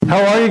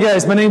How are you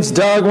guys? My name's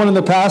Doug, one of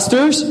the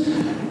pastors.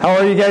 How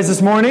are you guys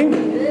this morning?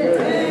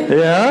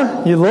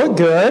 Yeah, you look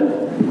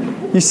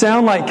good. You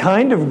sound like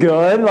kind of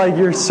good, like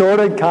you're sort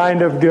of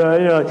kind of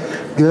good. You're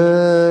like,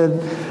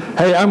 good.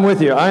 Hey, I'm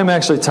with you. I'm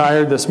actually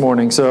tired this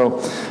morning,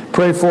 so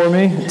pray for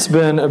me. It's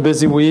been a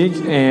busy week,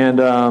 and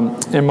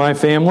in my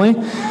family,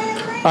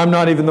 I'm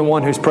not even the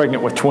one who's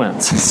pregnant with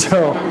twins,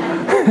 so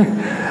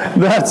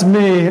that's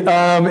me.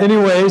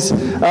 Anyways,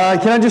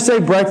 can I just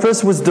say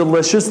breakfast was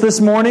delicious this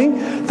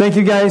morning. Thank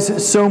you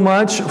guys so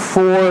much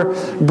for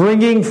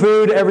bringing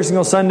food every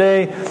single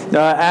Sunday.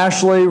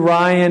 Ashley,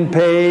 Ryan,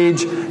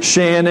 Paige,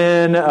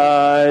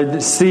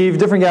 Shannon, Steve,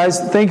 different guys.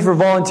 Thank you for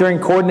volunteering,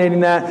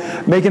 coordinating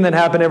that, making that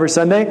happen every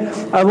Sunday.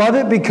 I love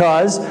it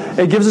because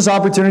it gives us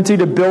opportunity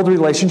to build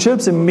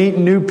relationships and meet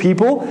new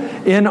people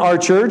in our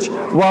church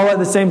while at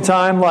the same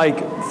time,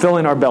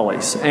 filling our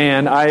bellies.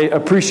 And I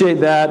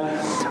appreciate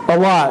that a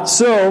lot.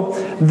 So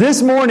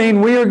this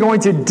morning we are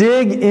going to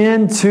dig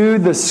into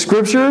the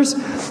scriptures,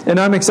 and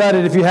I'm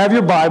excited. If you have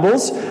your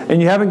Bibles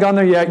and you haven't gone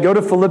there yet, go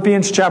to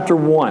Philippians chapter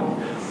 1.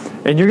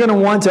 And you're going to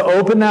want to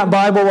open that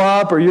Bible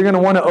up, or you're going to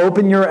want to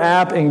open your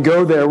app and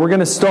go there. We're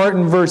going to start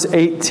in verse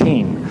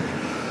 18.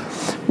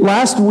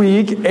 Last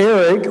week,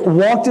 Eric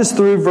walked us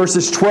through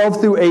verses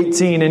 12 through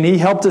 18, and he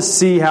helped us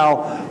see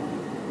how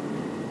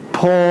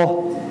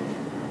Paul...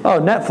 Oh,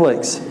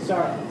 Netflix.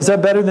 Sorry. Is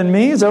that better than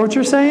me? Is that what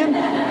you're saying?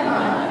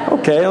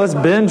 Okay, let's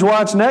binge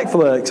watch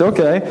Netflix.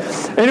 Okay.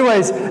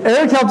 Anyways,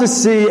 Eric helped us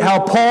see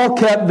how Paul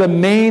kept the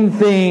main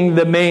thing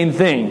the main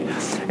thing.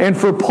 And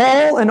for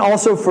Paul and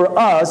also for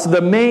us,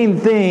 the main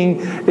thing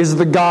is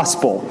the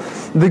gospel.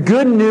 The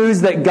good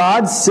news that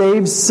God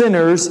saves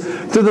sinners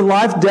through the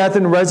life, death,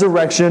 and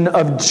resurrection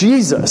of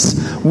Jesus.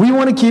 We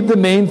want to keep the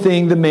main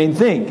thing the main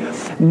thing.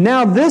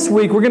 Now this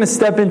week, we're going to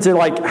step into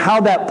how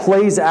that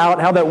plays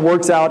out, how that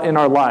works out in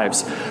our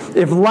lives.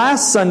 If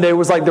last Sunday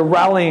was like the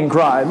rallying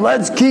cry,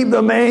 let's keep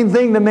the main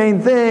thing the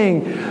main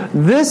thing,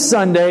 this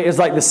Sunday is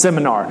like the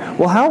seminar.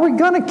 Well, how are we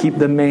going to keep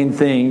the main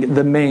thing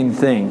the main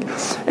thing?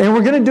 And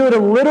we're going to do it a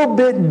little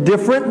bit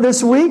different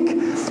this week.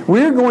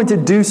 We're going to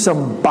do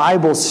some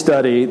Bible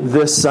study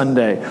this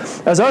Sunday.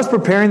 As I was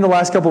preparing the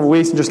last couple of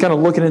weeks and just kind of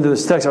looking into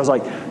this text, I was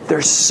like,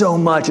 there's so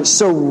much. It's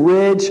so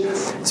rich.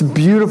 It's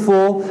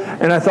beautiful.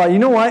 And I thought, you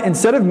know what?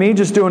 Instead of me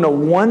just doing a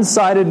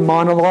one-sided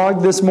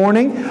monologue this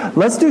morning,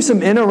 let's do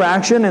some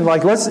interaction and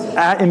let's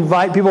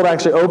invite people to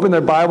actually open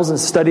their Bibles and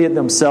study it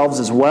themselves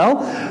as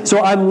well. So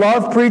I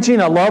love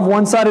preaching. I love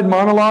one-sided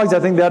monologues. I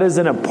think that is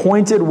an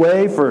appointed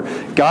way for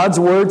God's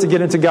Word to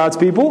get into God's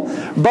people.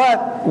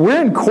 But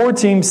we're in core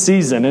team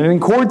season. And in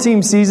core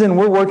team season,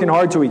 we're working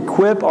hard to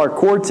equip our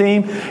core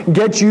team,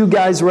 get you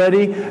guys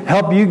ready,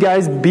 help you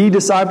guys be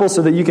disciples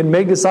so that you can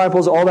make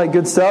disciples, all that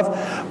good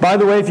stuff. By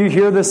the way, if you're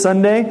here this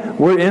Sunday,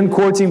 we're in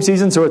core team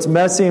season, so it's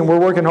messy and we're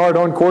working hard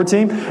on core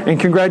team. And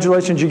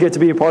congratulations, you get to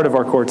be a part of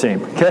our core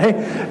team.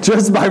 Okay?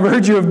 Just by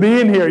virtue of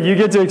being here, you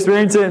get to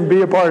experience it and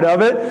be a part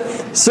of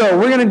it. So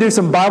we're going to do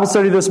some Bible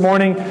study this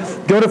morning.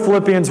 Go to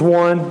Philippians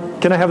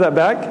 1. Can I have that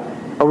back?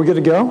 Are we good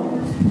to go?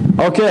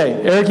 Okay,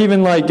 Eric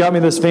even got me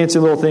this fancy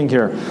little thing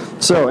here.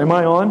 So, am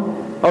I on?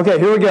 Okay,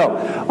 here we go.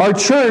 Our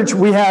church,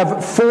 we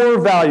have 4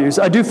 values.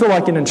 I do feel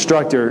like an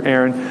instructor,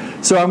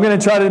 Aaron. So I'm going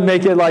to try to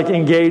make it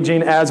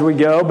engaging as we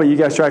go, but you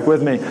guys track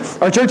with me.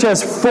 Our church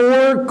has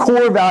 4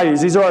 core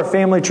values. These are our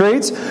family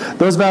traits.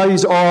 Those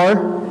values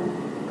are...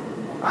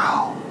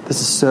 Oh, this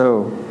is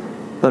so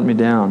letting me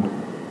down.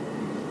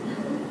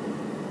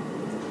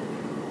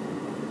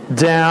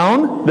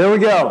 Down. There we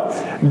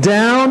go.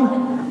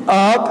 Down,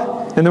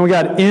 up, and then we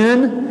got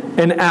in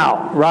and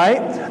out,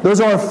 right?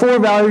 Those are our 4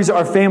 values,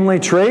 our family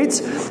traits.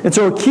 And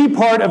so a key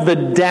part of the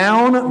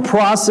down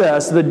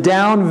process, the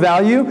down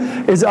value,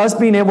 is us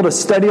being able to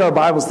study our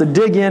Bibles, to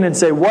dig in and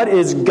say, what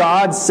is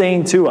God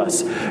saying to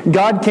us?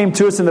 God came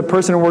to us in the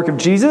person and work of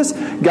Jesus.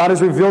 God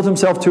has revealed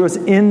himself to us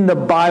in the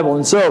Bible.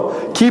 And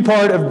so key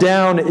part of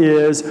down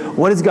is,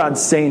 what is God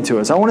saying to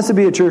us? I want us to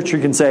be a church who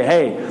can say,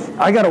 hey,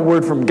 I got a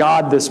word from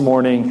God this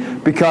morning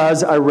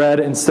because I read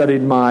and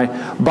studied my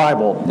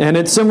Bible. And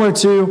it's similar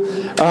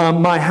to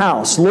my house.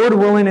 Lord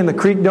willing, and the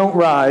creek don't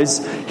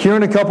rise, here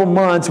in a couple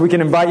months we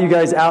can invite you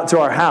guys out to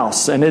our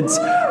house. And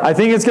I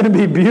think it's going to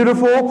be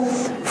beautiful,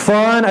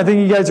 fun. I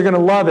think you guys are going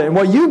to love it. And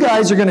what you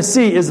guys are going to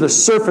see is the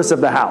surface of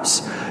the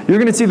house. You're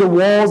going to see the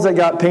walls that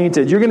got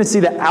painted. You're going to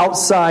see the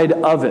outside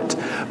of it.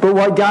 But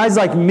what guys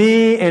like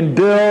me and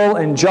Bill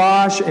and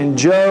Josh and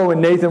Joe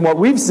and Nathan, what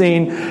we've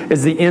seen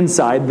is the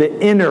inside, the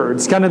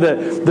innards, kind of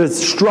the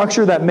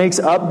structure that makes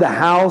up the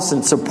house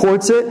and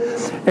supports it.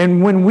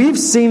 And when we've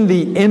seen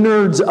the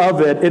innards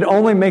of it, it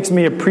only makes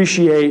me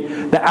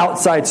appreciate the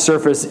outside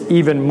surface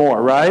even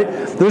more, right?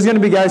 There's going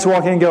to be guys who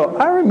walk in and go,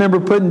 I remember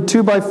putting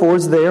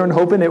 2x4s there and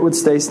hoping it would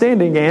stay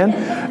standing, and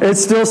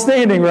it's still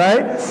standing,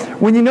 right?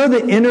 When you know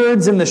the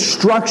innards and the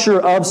structure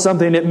of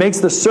something, it makes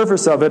the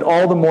surface of it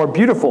all the more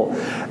beautiful.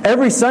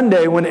 Every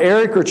Sunday when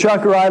Eric or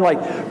Chuck or I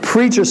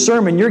preach a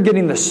sermon, you're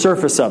getting the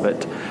surface of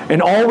it.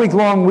 And all week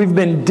long we've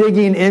been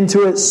digging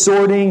into it,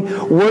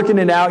 sorting, working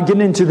it out,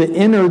 getting into the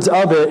innards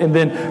of it, and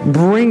then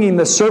bringing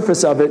the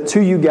surface of it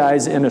to you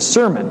guys in a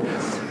sermon.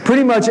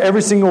 Pretty much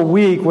every single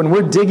week when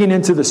we're digging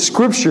into the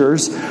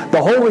Scriptures,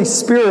 the Holy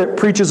Spirit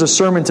preaches a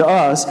sermon to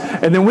us,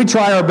 and then we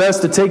try our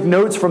best to take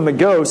notes from the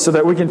Ghost so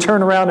that we can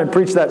turn around and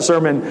preach that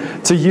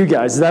sermon to you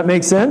guys. Does that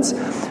make sense?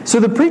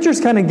 So the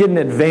preachers kind of get an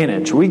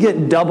advantage. We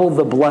get double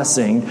the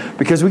blessing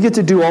because we get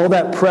to do all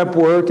that prep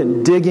work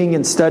and digging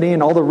and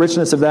studying, all the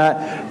richness of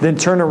that, then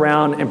turn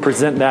around and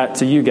present that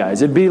to you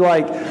guys. It'd be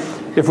like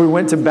if we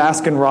went to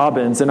Baskin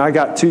Robbins and I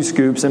got 2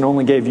 scoops and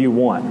only gave you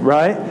 1,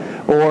 right?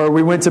 Or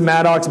we went to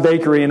Maddox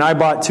Bakery and I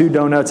bought 2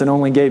 donuts and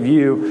only bought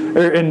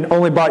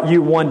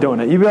you 1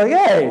 donut. You'd be like,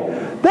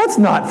 hey, that's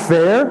not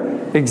fair.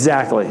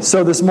 Exactly.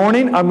 So this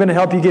morning, I'm going to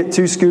help you get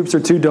 2 scoops or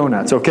 2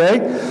 donuts, okay?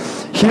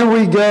 Here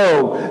we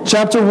go.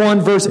 Chapter 1,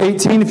 verse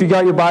 18. If you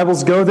got your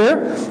Bibles, go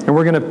there. And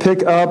we're going to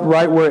pick up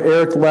right where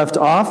Eric left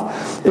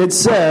off. It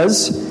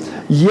says,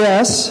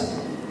 yes,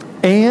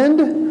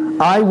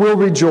 and I will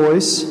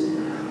rejoice,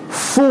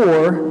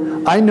 for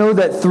I know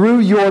that through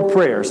your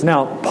prayers.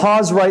 Now,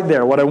 pause right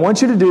there. What I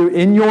want you to do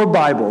in your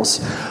Bibles,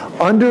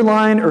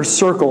 underline or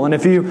circle. And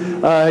if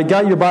you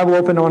got your Bible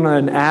open on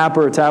an app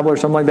or a tablet or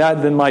something like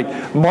that, then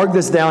mark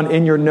this down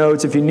in your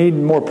notes. If you need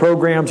more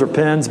programs or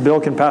pens, Bill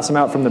can pass them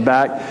out from the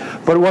back.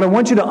 But what I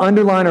want you to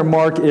underline or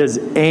mark is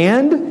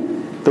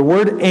and, the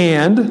word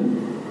and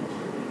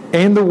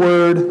the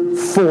word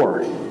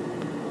for.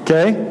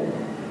 Okay?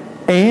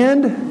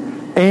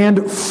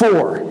 And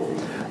for.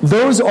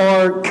 Those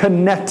are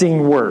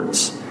connecting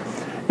words.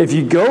 If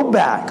you go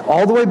back,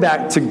 all the way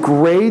back to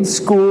grade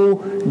school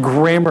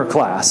grammar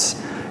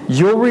class,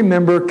 you'll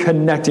remember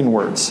connecting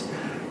words.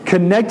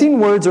 Connecting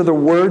words are the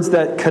words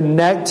that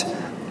connect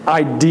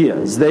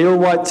ideas. They are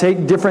what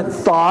take different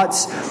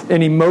thoughts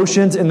and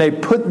emotions and they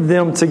put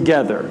them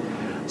together.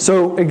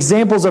 So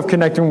examples of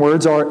connecting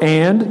words are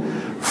and,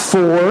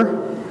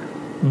 for,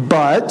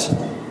 but,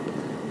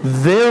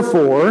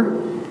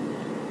 therefore,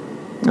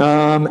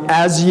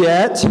 as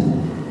yet,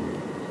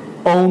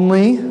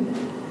 only.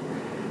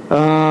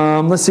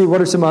 Let's see,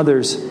 what are some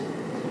others?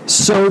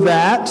 So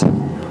that.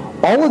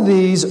 All of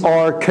these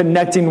are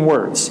connecting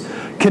words.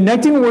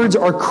 Connecting words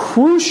are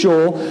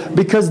crucial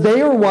because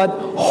they are what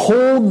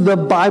hold the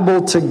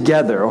Bible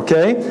together,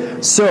 okay?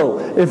 So,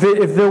 if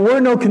there were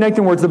no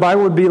connecting words, the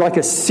Bible would be like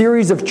a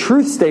series of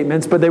truth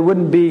statements, but they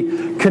wouldn't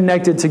be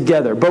connected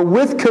together. But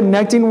with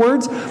connecting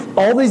words,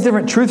 all these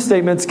different truth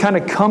statements kind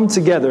of come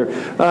together.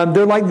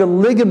 They're like the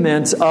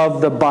ligaments of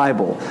the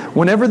Bible.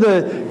 Whenever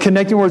the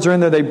connecting words are in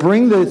there, they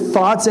bring the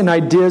thoughts and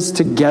ideas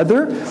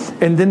together,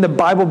 and then the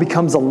Bible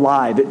becomes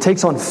alive. It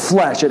takes on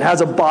flesh. It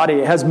has a body.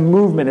 It has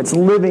movement. It's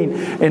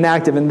living and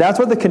active. And that's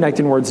what the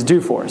connecting words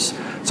do for us.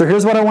 So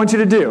here's what I want you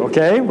to do,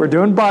 okay? We're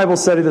doing Bible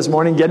study this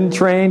morning, getting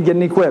trained,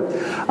 getting equipped.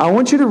 I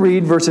want you to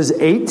read verses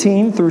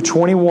 18 through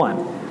 21.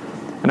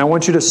 And I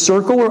want you to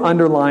circle or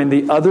underline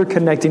the other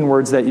connecting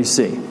words that you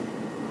see.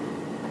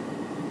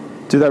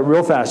 Do that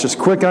real fast. Just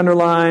quick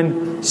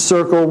underline,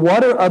 circle.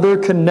 What are other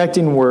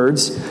connecting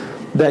words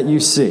that you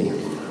see?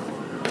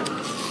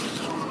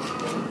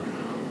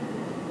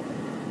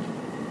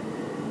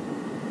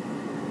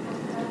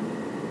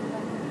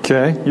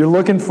 Okay, you're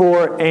looking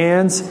for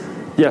ands.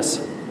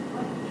 Yes.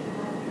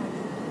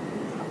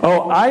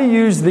 Oh, I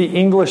use the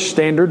English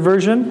Standard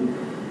Version.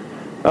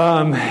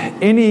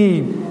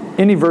 Any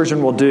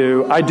version will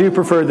do. I do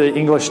prefer the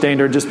English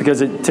Standard just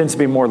because it tends to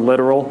be more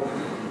literal.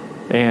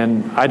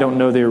 And I don't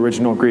know the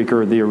original Greek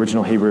or the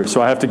original Hebrew.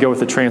 So I have to go with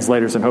the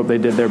translators and hope they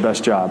did their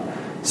best job.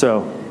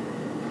 So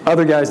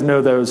other guys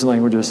know those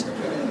languages.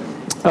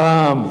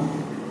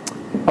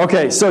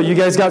 Okay, so you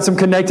guys got some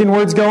connecting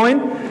words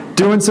going?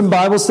 Doing some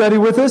Bible study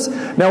with us?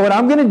 Now what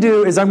I'm going to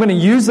do is I'm going to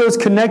use those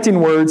connecting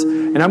words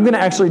and I'm going to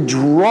actually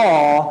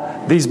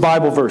draw these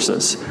Bible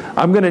verses.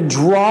 I'm going to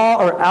draw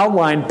or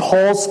outline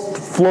Paul's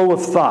flow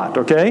of thought,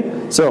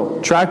 okay? So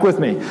track with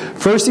me.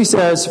 First he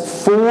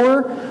says,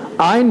 for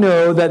I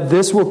know that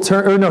this will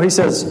turn, or no, he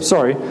says,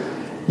 sorry,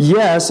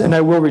 yes, and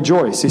I will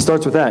rejoice. He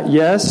starts with that.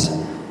 Yes,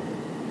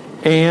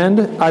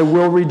 and I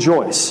will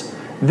rejoice.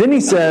 Then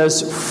he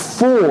says,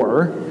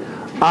 for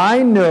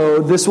I know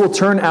this will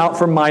turn out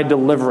for my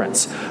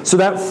deliverance. So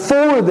that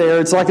for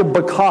there, it's like a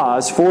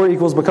because. For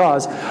equals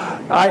because.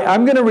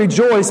 I'm going to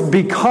rejoice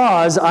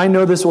because I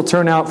know this will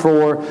turn out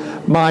for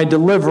my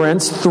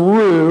deliverance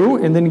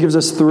through, and then he gives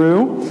us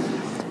through,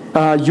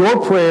 your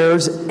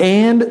prayers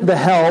and the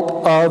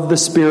help of the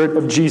Spirit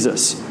of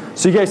Jesus.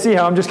 So you guys see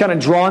how I'm just kind of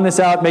drawing this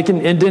out,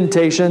 making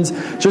indentations,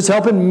 just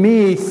helping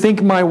me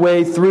think my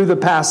way through the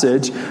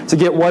passage to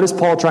get what is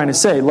Paul trying to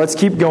say. Let's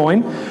keep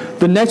going.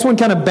 The next one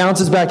kind of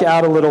bounces back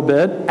out a little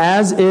bit,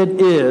 as it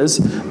is,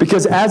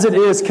 because as it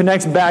is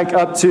connects back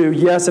up to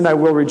yes, and I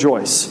will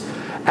rejoice.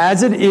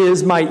 As it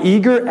is my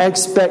eager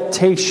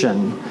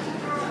expectation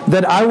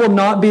that I will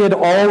not be at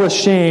all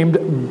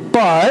ashamed,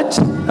 but,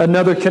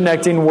 another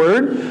connecting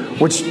word,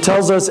 which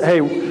tells us, hey,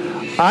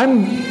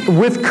 I'm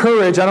with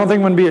courage. I don't think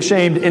I'm going to be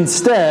ashamed.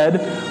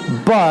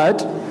 Instead,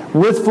 but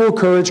with full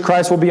courage,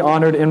 Christ will be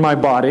honored in my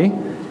body.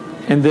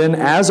 And then,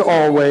 as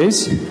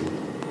always,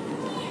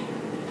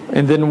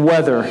 and then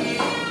whether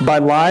by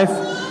life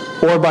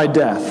or by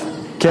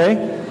death.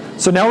 Okay?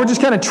 So now we're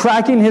just kind of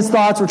tracking his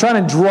thoughts. We're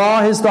trying to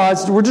draw his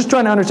thoughts. We're just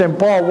trying to understand,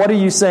 Paul, what are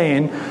you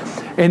saying?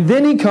 And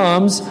then he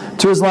comes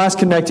to his last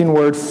connecting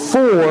word,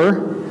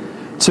 for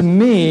to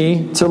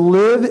me, to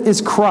live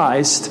is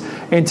Christ,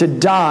 and to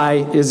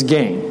die is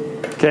gain.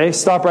 Okay,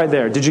 stop right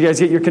there. Did you guys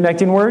get your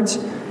connecting words?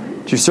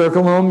 Did you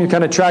circle them? You're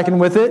kind of tracking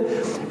with it?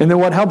 And then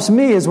what helps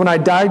me is when I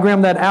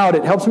diagram that out,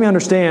 it helps me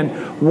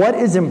understand what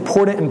is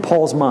important in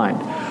Paul's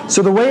mind.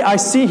 So the way I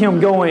see him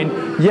going,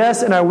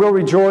 yes, and I will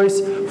rejoice,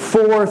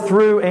 for,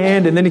 through,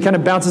 and then he kind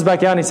of bounces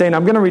back out and he's saying,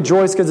 I'm going to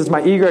rejoice because it's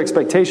my eager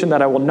expectation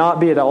that I will not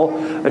be at all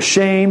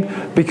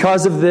ashamed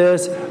because of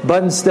this,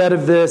 but instead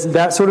of this,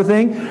 that sort of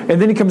thing. And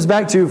then he comes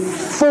back to,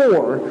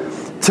 for,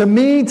 to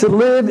me, to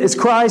live is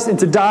Christ, and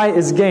to die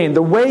is gain.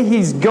 The way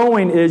he's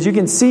going is, you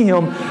can see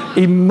him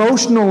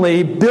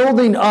emotionally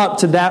building up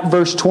to that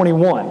verse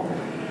 21.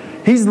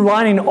 He's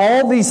lining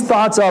all these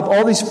thoughts up,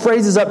 all these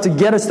phrases up to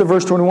get us to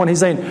verse 21. He's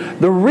saying,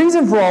 the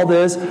reason for all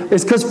this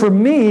is because for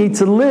me,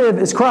 to live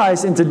is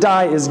Christ, and to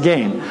die is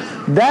gain.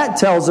 That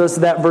tells us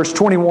that verse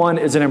 21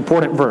 is an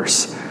important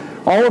verse.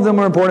 All of them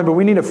are important, but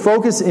we need to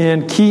focus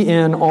in, key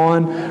in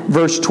on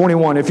verse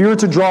 21. If you were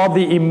to draw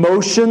the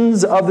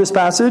emotions of this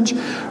passage,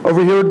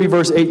 over here would be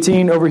verse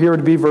 18, over here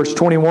would be verse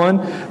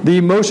 21. The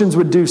emotions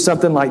would do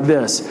something like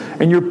this.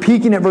 And you're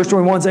peeking at verse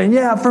 21 saying,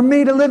 yeah, for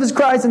me to live is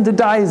Christ and to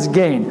die is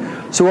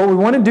gain. So what we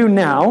want to do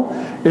now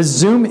is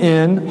zoom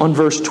in on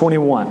verse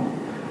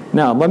 21.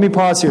 Now, let me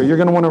pause here. You're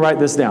going to want to write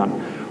this down.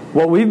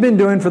 What we've been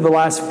doing for the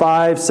last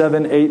 5,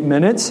 7, 8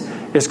 minutes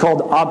is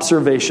called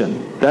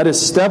observation. That is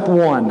step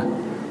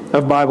 1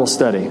 of Bible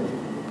study.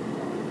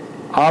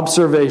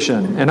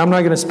 Observation. And I'm not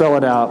going to spell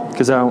it out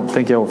because I don't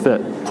think it will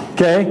fit.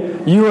 Okay?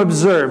 You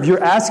observe.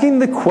 You're asking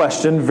the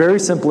question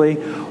very simply,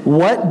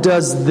 what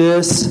does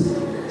this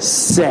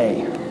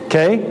say?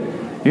 Okay?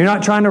 You're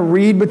not trying to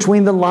read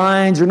between the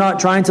lines. You're not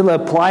trying to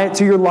apply it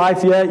to your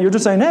life yet. You're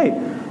just saying, hey,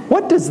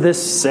 what does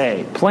this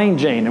say? Plain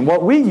Jane. And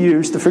what we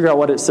use to figure out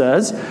what it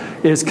says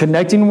is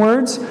connecting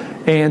words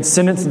and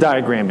sentence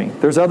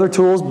diagramming. There's other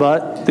tools,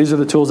 but these are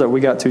the tools that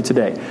we got to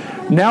today.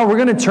 Now we're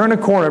going to turn a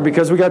corner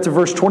because we got to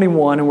verse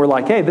 21 and we're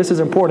like, hey, this is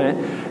important.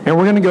 And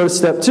we're going to go to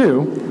step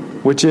 2,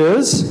 which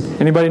is,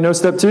 anybody know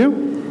step 2?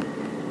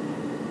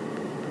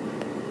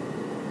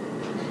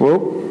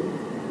 Whoa.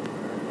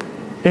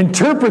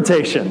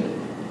 Interpretation.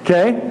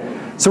 Okay?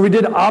 So we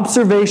did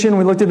observation,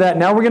 we looked at that.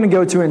 Now we're going to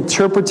go to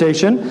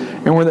interpretation,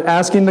 and we're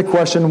asking the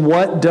question,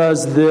 what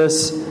does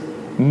this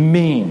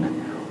mean?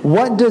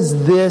 What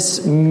does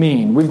this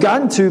mean? We've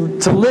gotten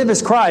to live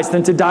as Christ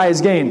and to die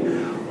as gain.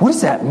 What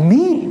does that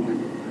mean?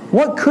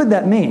 What could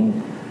that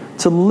mean?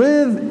 To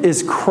live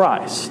is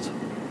Christ.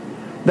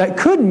 That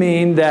could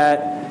mean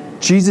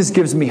that Jesus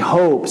gives me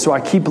hope, so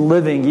I keep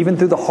living even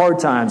through the hard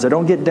times. I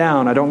don't get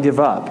down, I don't give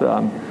up.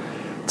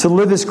 To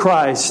live as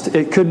Christ,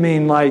 it could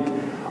mean like,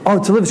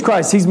 to live as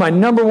Christ, He's my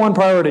number one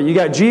priority. You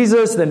got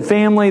Jesus, then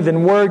family,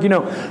 then work,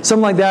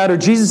 something like that. Or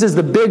Jesus is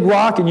the big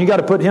rock and you got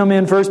to put Him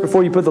in first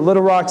before you put the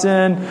little rocks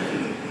in.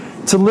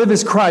 To live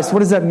as Christ, what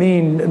does that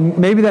mean?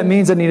 Maybe that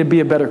means I need to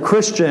be a better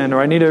Christian, or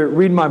I need to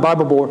read my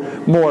Bible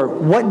more.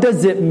 What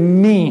does it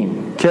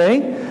mean?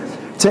 Okay?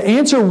 To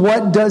answer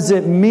what does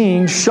it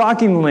mean,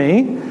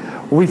 shockingly,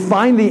 we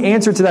find the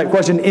answer to that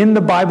question in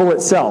the Bible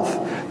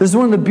itself. This is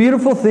one of the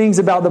beautiful things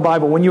about the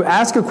Bible. When you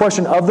ask a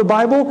question of the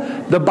Bible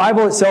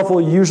itself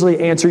will usually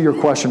answer your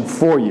question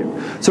for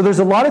you. So there's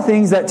a lot of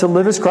things that to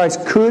live as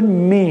Christ could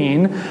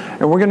mean,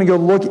 and we're going to go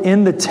look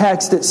in the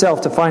text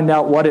itself to find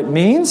out what it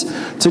means.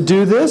 To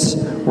do this,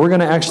 we're going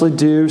to actually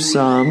do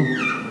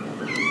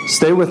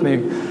stay with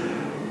me,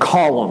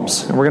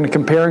 columns. And we're going to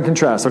compare and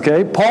contrast,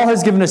 okay? Paul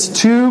has given us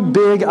 2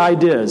 big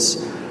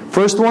ideas.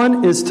 First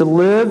one is to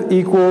live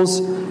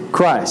equals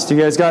Christ. You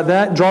guys got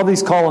that? Draw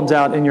these columns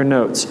out in your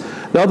notes.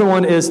 The other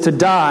one is to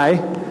die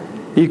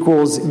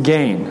equals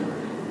gain.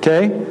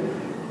 Okay?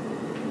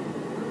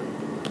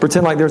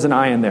 Pretend like there's an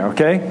I in there,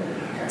 okay?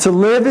 To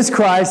live is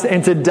Christ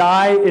and to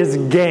die is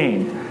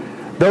gain.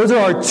 Those are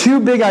our 2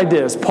 big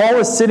ideas. Paul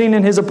is sitting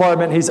in his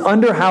apartment. He's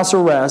under house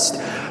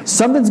arrest.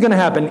 Something's going to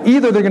happen.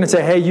 Either they're going to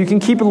say, hey, you can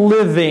keep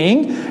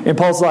living. And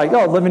Paul's like,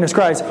 living is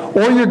Christ.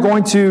 Or you're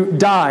going to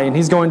die. And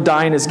he's going,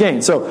 dying is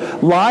gain. So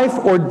life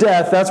or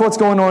death, that's what's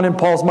going on in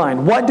Paul's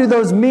mind. What do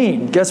those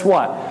mean? Guess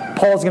what?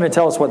 Paul's going to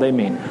tell us what they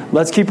mean.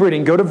 Let's keep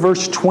reading. Go to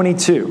verse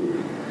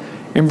 22.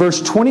 In verse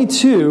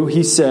 22,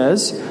 he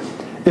says,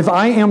 if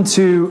I am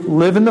to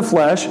live in the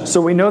flesh,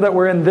 so we know that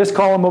we're in this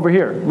column over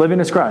here,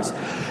 living as Christ.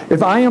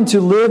 If I am to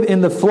live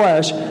in the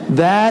flesh,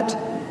 that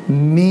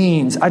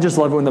means, I just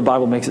love it when the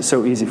Bible makes it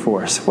so easy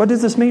for us. What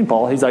does this mean,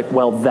 Paul? He's like,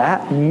 well,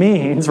 that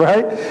means,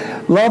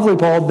 right? Lovely,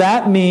 Paul.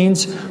 That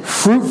means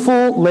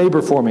fruitful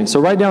labor for me. So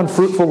write down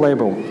fruitful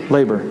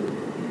labor.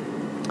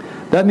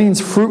 That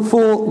means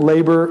fruitful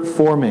labor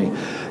for me.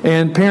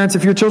 And parents,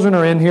 if your children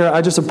are in here,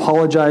 I just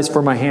apologize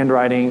for my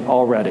handwriting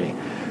already.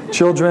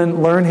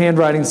 Children, learn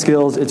handwriting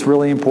skills. It's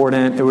really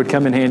important. It would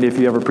come in handy if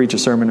you ever preach a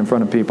sermon in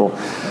front of people.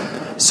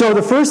 So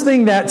the first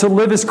thing that to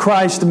live as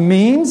Christ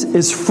means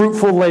is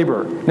fruitful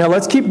labor. Now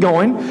let's keep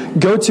going.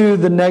 Go to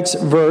the next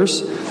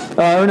verse.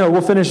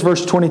 We'll finish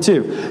verse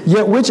 22.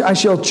 Yet which I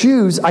shall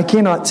choose, I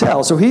cannot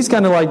tell. So he's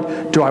kind of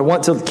like, do I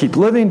want to keep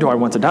living? Do I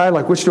want to die?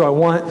 Like, which do I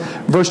want?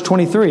 Verse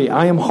 23,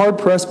 I am hard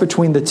pressed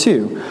between the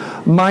two.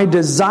 My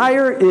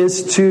desire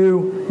is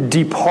to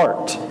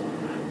depart.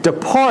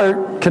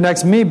 Depart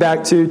connects me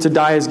back to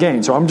die is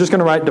gain. So I'm just going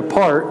to write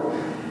depart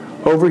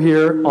over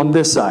here on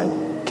this side.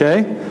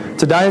 Okay?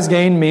 To die as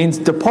gain means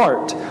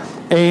depart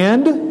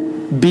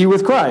and be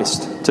with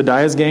Christ. To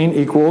die as gain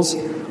equals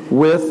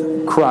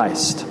with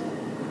Christ.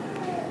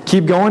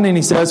 Keep going, and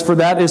he says, for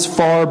that is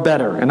far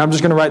better. And I'm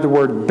just going to write the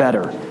word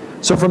better.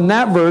 So from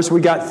that verse,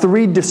 we got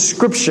three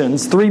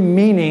descriptions, three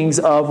meanings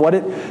of what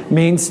it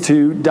means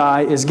to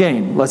die as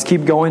gain. Let's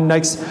keep going.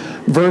 Next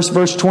verse,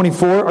 verse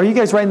 24. Are you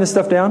guys writing this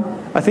stuff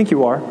down? I think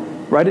you are.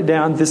 Write it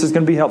down. This is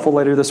going to be helpful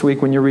later this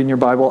week when you're reading your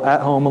Bible at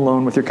home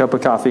alone with your cup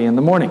of coffee in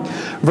the morning.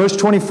 Verse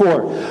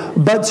 24.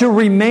 But to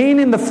remain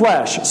in the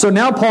flesh. So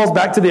now Paul's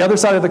back to the other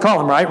side of the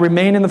column, right?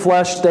 Remain in the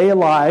flesh, stay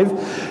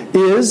alive,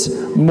 is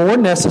more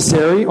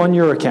necessary on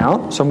your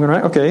account. So I'm going to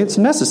write, okay, it's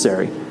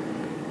necessary.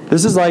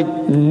 This is like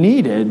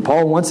needed.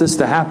 Paul wants this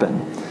to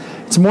happen.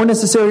 It's more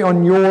necessary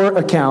on your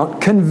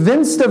account.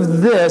 Convinced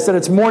of this, that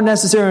it's more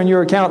necessary on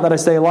your account that I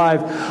stay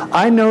alive,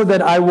 I know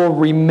that I will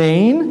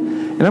remain.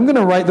 And I'm going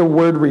to write the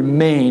word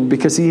remain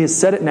because he has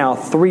said it now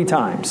 3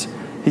 times.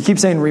 He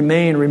keeps saying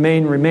remain,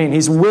 remain, remain.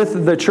 He's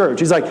with the church.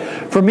 He's like,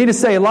 for me to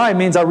stay alive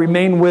means I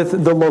remain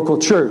with the local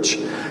church.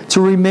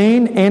 To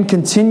remain and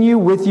continue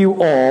with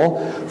you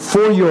all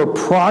for your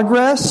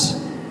progress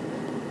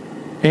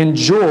and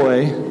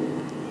joy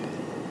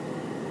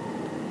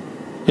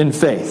in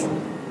faith.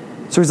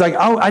 So he's like,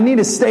 I need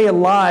to stay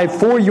alive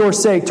for your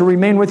sake, to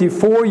remain with you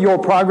for your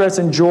progress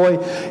and joy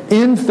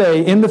in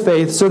the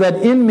faith, so that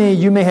in me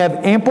you may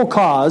have ample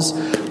cause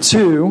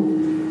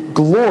to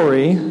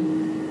glory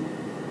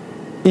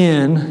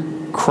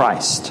in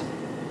Christ.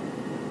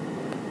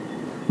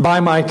 By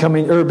my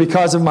coming, or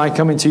because of my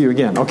coming to you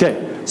again.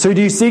 Okay, so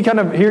do you see kind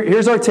of,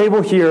 here's our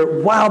table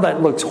here. Wow,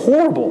 that looks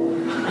horrible.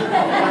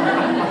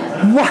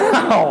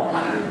 Wow.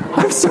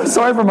 I'm so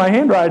sorry for my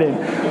handwriting.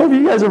 Hope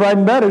you guys are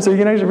writing better so you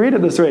can actually read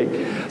it this week.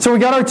 So we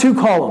got our 2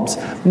 columns.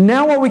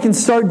 Now what we can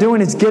start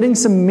doing is getting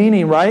some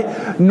meaning,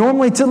 right?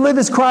 Normally, to live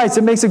as Christ,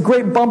 it makes a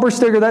great bumper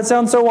sticker. That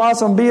sounds so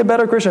awesome. Be a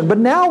better Christian. But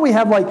now we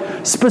have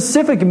like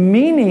specific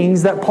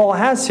meanings that Paul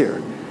has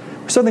here.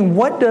 Something,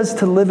 what does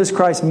to live as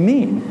Christ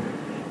mean?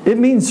 It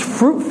means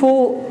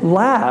fruitful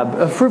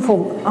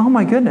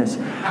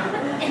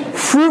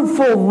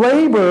fruitful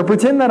labor.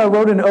 Pretend that I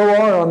wrote an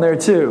OR on there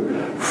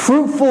too.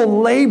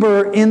 Fruitful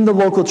labor in the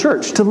local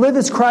church. To live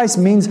as Christ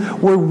means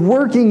we're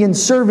working and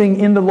serving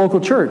in the local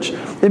church.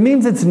 It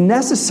means it's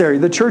necessary.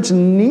 The church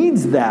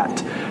needs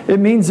that. It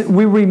means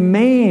we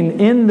remain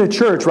in the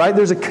church, right?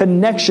 There's a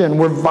connection.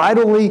 We're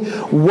vitally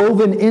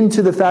woven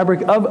into the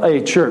fabric of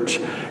a church.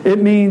 It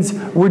means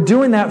we're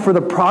doing that for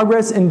the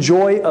progress and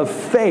joy of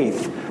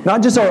faith.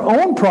 Not just our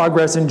own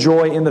progress and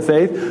joy in the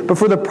faith, but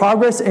for the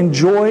progress and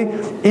joy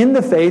in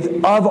the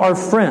faith of our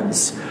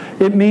friends.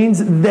 It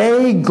means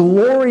they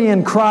glory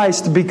in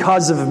Christ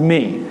because of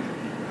me.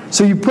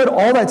 So you put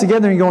all that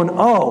together and you're going,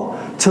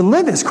 oh, to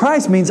live as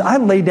Christ means I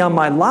lay down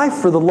my life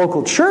for the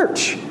local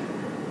church.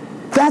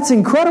 That's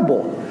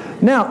incredible.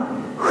 Now,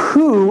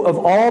 who of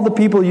all the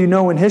people you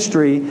know in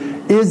history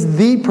is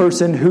the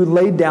person who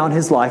laid down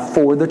his life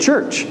for the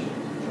church?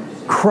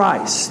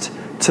 Christ.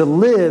 To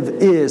live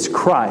is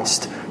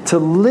Christ. To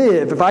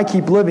live, if I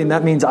keep living,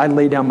 that means I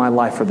lay down my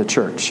life for the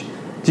church.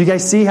 Do you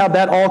guys see how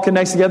that all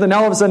connects together?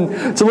 Now all of a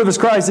sudden, to live as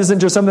Christ isn't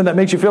just something that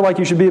makes you feel like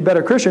you should be a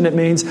better Christian. It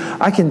means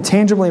I can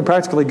tangibly and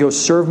practically go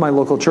serve my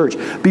local church.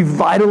 Be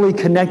vitally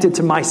connected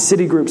to my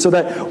city group so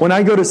that when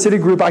I go to city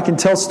group, I can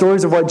tell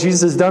stories of what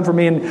Jesus has done for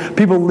me. And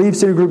people leave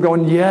city group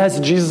going, yes,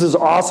 Jesus is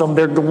awesome.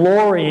 They're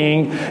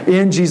glorying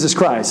in Jesus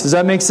Christ. Does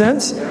that make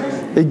sense?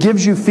 It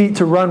gives you feet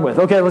to run with.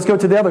 Okay, let's go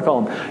to the other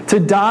column. To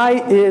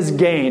die is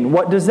gain.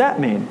 What does that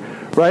mean?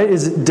 Right?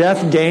 Is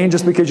death gain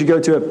just because you go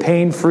to a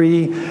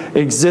pain-free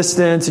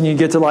existence and you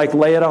get to like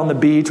lay it on the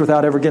beach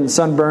without ever getting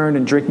sunburned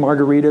and drink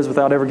margaritas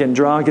without ever getting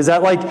drunk? Is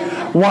that like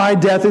why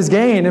death is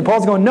gain? And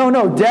Paul's going,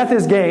 no, death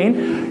is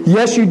gain.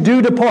 Yes, you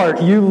do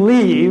depart. You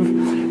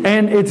leave.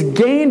 And it's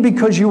gain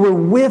because you were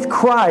with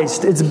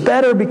Christ. It's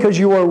better because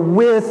you are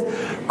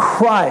with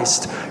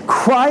Christ.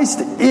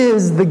 Christ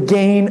is the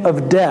gain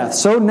of death.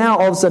 So now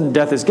all of a sudden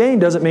death is gain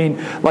doesn't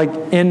mean like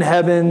in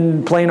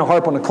heaven playing a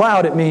harp on a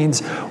cloud. It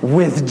means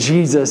with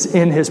Jesus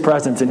in his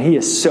presence. And he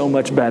is so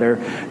much better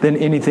than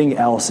anything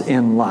else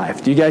in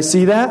life. Do you guys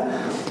see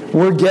that?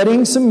 we're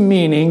getting some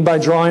meaning by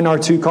drawing our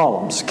two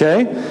columns,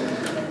 okay?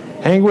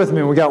 Hang with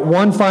me. We got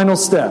one final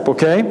step,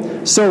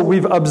 okay? So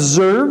we've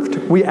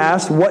observed, we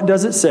asked, what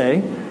does it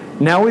say?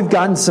 Now we've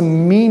gotten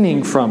some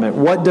meaning from it.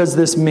 What does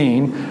this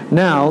mean?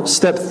 Now,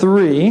 step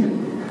 3,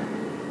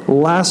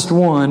 last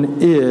one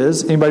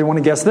is, anybody want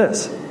to guess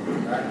this?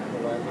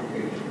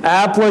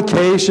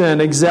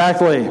 Application,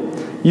 exactly.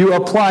 You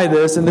apply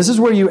this, and this is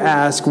where you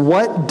ask,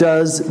 what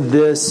does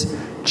this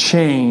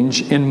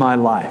change in my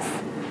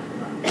life?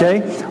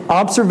 Okay?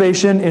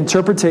 Observation,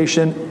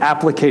 interpretation,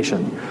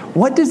 application.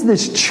 What does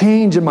this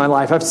change in my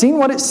life? I've seen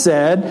what it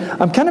said.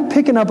 I'm kind of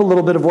picking up a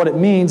little bit of what it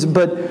means,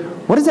 but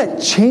what does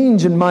that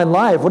change in my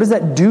life? What does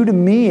that do to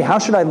me? How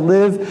should I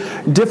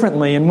live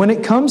differently? And when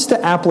it comes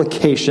to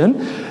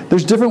application,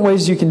 there's different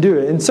ways you can do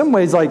it. In some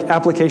ways, like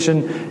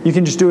application, you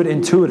can just do it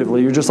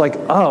intuitively. You're just like,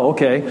 oh,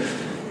 okay.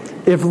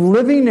 If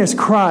living as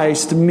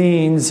Christ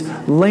means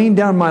laying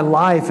down my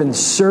life and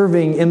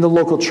serving in the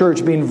local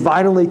church, being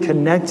vitally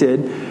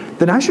connected,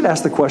 then I should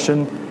ask the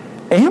question,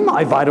 am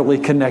I vitally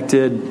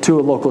connected to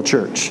a local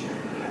church?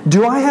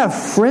 Do I have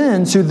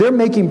friends who they're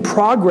making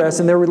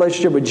progress in their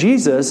relationship with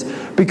Jesus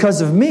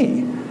because of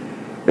me?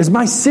 Is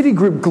my city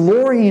group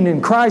glorying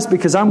in Christ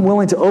because I'm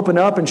willing to open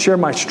up and share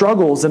my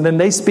struggles, and then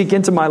they speak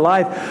into my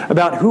life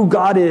about who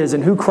God is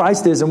and who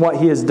Christ is and what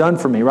He has done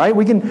for me, right?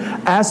 We can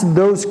ask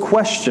those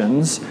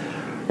questions.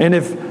 And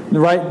if,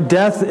 right,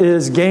 death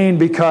is gain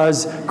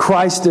because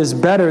Christ is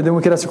better, then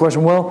we could ask the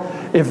question, well,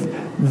 if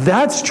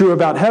that's true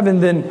about heaven,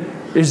 then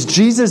is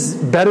Jesus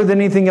better than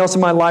anything else in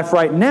my life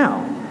right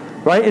now?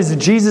 Right? Is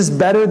Jesus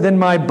better than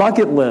my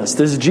bucket list?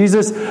 Is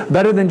Jesus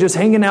better than just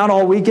hanging out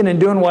all weekend and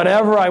doing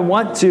whatever I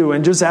want to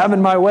and just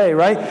having my way,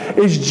 right?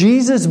 Is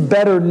Jesus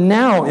better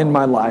now in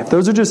my life?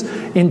 Those are just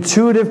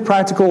intuitive,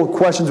 practical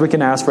questions we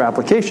can ask for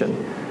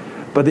application.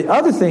 But the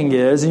other thing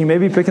is, and you may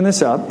be picking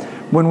this up,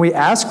 when we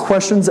ask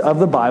questions of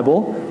the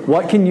Bible,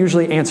 what can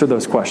usually answer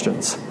those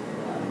questions?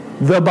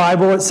 The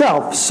Bible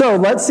itself. So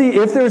let's see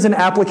if there's an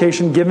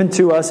application given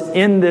to us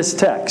in this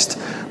text.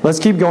 Let's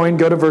keep going.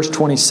 Go to verse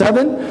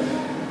 27.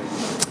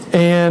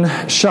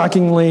 And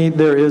shockingly,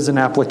 there is an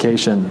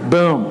application.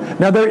 Boom.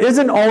 Now, there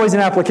isn't always an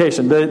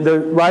application. The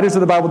writers of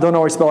the Bible don't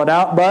always spell it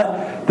out,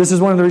 but this is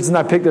one of the reasons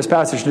I picked this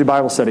passage to do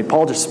Bible study.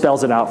 Paul just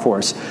spells it out for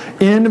us.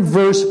 In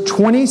verse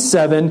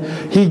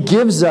 27, he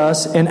gives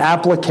us an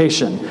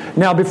application.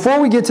 Now, before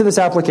we get to this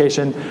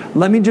application,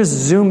 let me just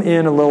zoom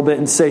in a little bit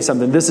and say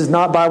something. This is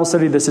not Bible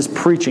study. This is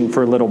preaching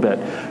for a little bit.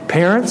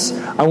 Parents,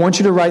 I want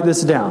you to write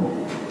this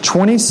down.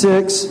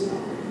 26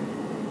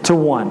 to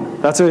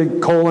 1. That's a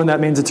colon. That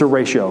means it's a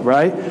ratio,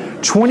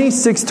 right?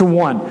 26 to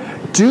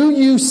 1. Do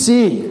you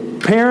see,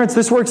 parents,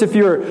 this works if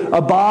you're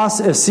a boss,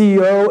 a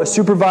CEO, a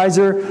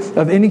supervisor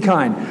of any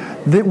kind,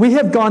 that we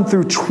have gone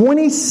through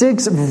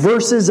 26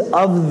 verses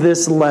of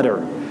this letter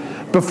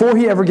before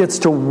he ever gets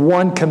to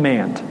one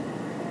command.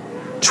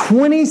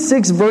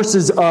 26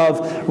 verses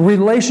of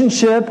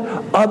relationship,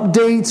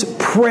 updates,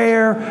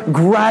 prayer,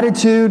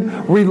 gratitude,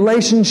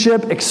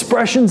 relationship,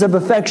 expressions of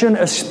affection,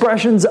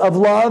 expressions of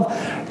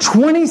love.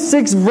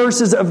 26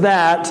 verses of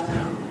that,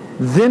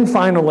 then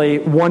finally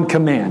one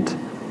command.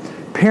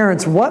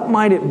 Parents, what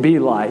might it be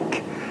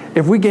like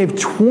if we gave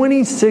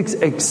 26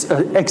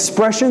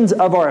 expressions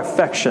of our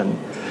affection?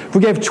 If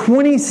we gave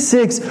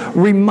 26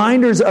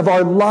 reminders of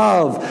our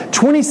love,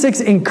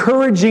 26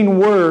 encouraging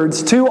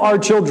words to our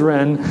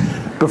children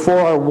before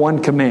our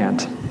one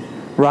command,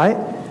 right?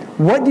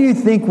 What do you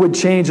think would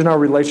change in our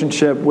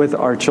relationship with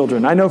our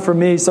children? I know for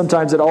me,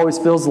 sometimes it always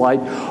feels like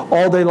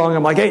all day long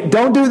I'm like, hey,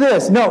 don't do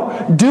this.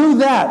 No, do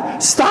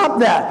that.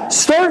 Stop that.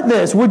 Start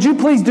this. Would you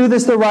please do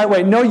this the right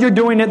way? No, you're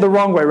doing it the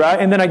wrong way, right?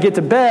 And then I get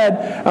to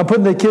bed, I'm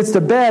putting the kids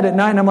to bed at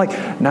night, and I'm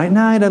like, night,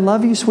 night, I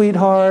love you,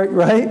 sweetheart,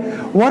 right?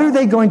 What are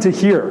they going to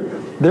hear?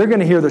 They're going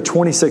to hear the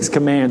 26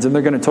 commands, and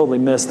they're going to totally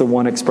miss the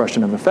one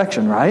expression of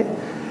affection, right?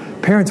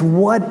 Parents,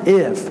 what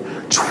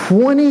if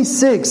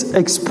 26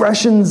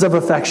 expressions of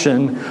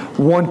affection,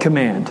 one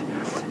command?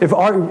 If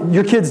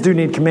your kids do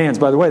need commands,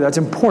 by the way, that's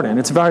important.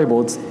 It's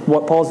valuable. It's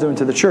what Paul's doing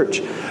to the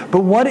church.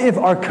 But what if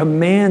our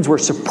commands were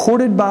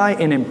supported by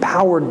and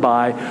empowered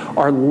by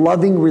our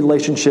loving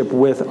relationship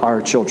with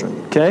our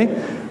children?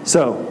 Okay?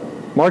 So,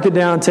 mark it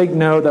down, take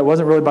note. That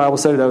wasn't really Bible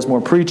study. That was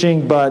more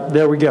preaching, but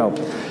there we go.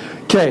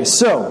 Okay,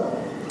 so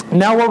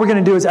now what we're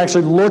going to do is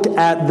actually look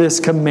at this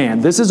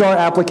command. This is our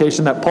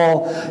application that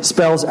Paul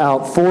spells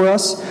out for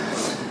us.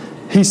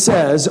 He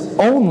says,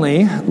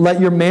 only let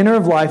your manner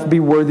of life be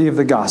worthy of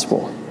the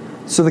gospel.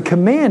 So the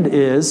command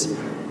is,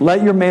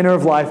 let your manner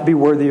of life be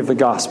worthy of the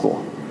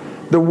gospel.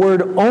 The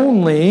word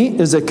only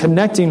is a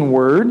connecting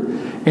word.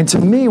 And to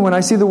me, when I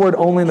see the word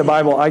only in the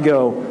Bible, I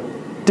go,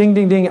 ding,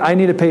 ding, ding, I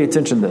need to pay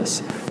attention to this.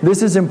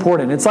 This is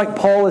important. It's like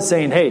Paul is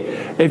saying, hey,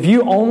 if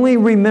you only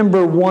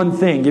remember one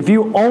thing, if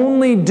you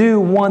only do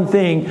one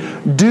thing,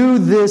 do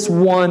this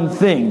one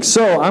thing.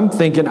 So I'm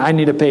thinking I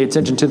need to pay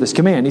attention to this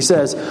command. He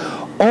says,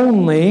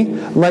 only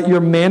let your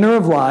manner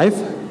of life,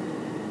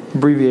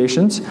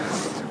 abbreviations,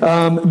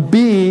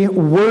 be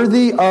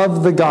worthy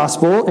of the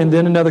gospel, and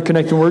then another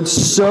connecting word,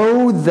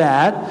 so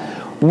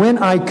that when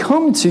I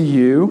come to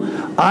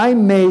you, I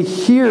may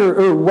hear,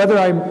 or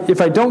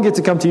if I don't get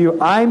to come to you,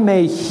 I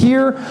may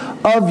hear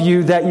of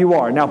you that you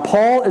are. Now,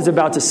 Paul is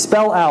about to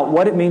spell out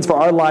what it means for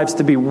our lives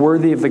to be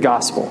worthy of the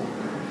gospel.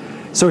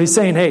 So he's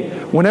saying, hey,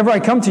 whenever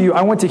I come to you,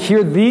 I want to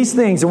hear these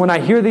things. And when I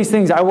hear these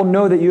things, I will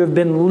know that you have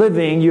been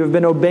living, you have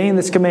been obeying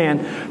this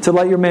command to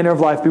let your manner of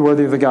life be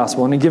worthy of the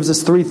gospel. And he gives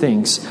us three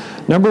things.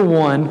 Number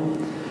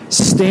one,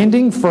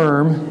 standing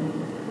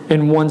firm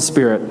in one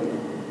spirit.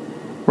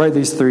 Write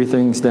these three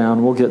things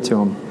down. We'll get to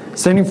them.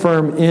 Standing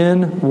firm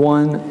in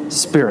one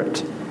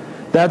spirit.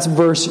 That's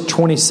verse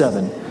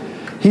 27.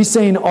 He's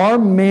saying our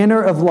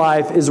manner of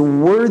life is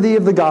worthy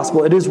of the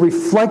gospel. It is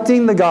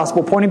reflecting the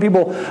gospel, pointing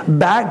people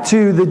back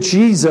to the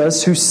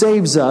Jesus who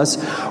saves us.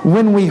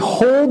 When we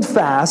hold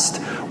fast,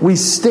 we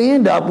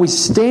stand up, we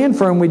stand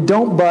firm, we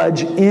don't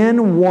budge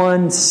in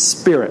one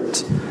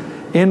spirit.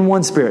 In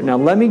one spirit. Now,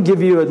 let me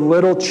give you a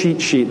little cheat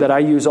sheet that I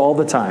use all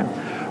the time.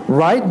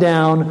 Write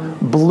down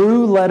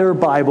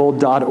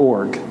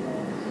blueletterbible.org.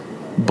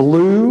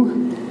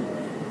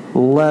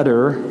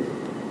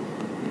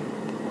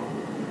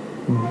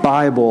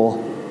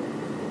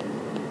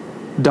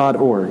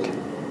 blueletterbible.org.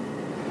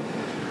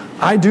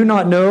 I do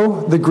not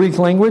know the Greek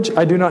language.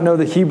 I do not know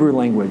the Hebrew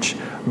language.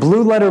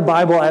 Blue Letter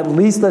Bible at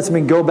least lets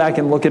me go back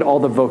and look at all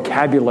the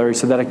vocabulary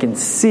so that I can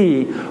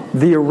see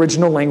the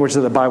original language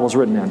that the Bible's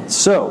written in.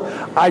 So,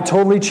 I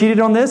totally cheated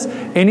on this.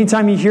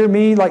 Anytime you hear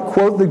me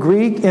quote the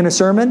Greek in a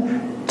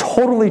sermon,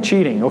 totally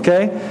cheating,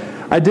 okay?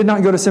 I did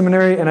not go to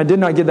seminary and I did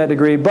not get that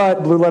degree,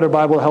 but Blue Letter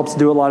Bible helps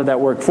do a lot of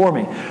that work for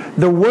me.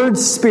 The word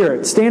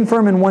spirit, stand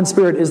firm in one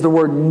spirit, is the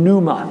word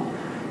pneuma,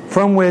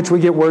 from which we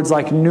get words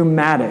like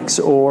pneumatics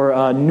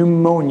or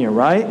pneumonia,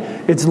 right?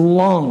 It's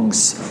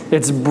lungs,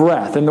 it's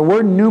breath. And the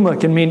word pneuma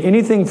can mean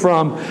anything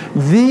from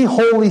the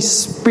Holy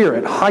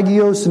Spirit,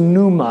 hagios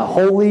pneuma,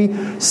 Holy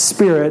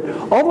Spirit,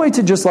 all the way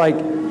to just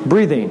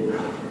breathing.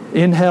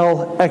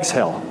 Inhale,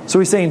 exhale. So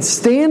he's saying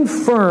stand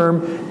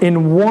firm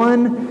in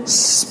one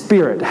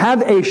spirit.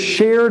 Have a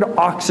shared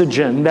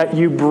oxygen that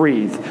you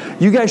breathe.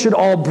 You guys should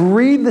all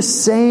breathe the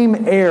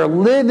same air,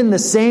 live in the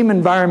same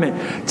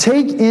environment.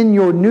 Take in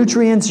your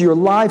nutrients, your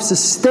life,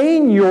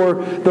 sustain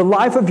the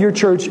life of your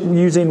church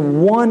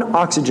using one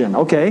oxygen.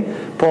 Okay,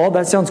 Paul,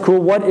 that sounds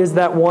cool. What is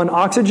that one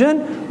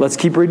oxygen? Let's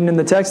keep reading in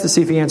the text to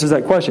see if he answers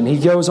that question. He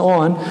goes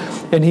on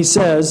and he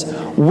says,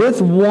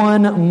 with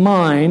one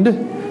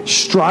mind,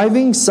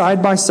 striving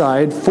side by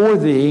side for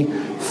the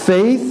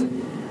faith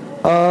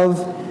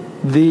of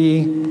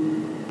the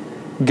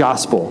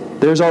gospel.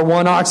 There's our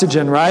one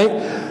oxygen,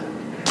 right?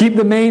 Keep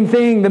the main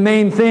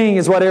thing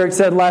is what Eric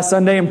said last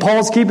Sunday, and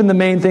Paul's keeping the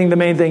main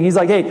thing. He's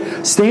like,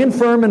 hey, stand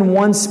firm in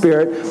one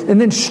spirit,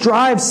 and then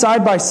strive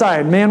side by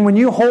side. Man, when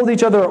you hold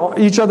each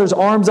other's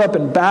arms up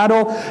in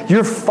battle,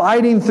 you're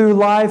fighting through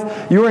life,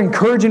 you're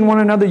encouraging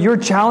one another, you're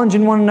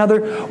challenging one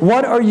another.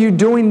 What are you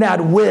doing that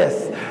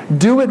with?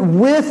 Do it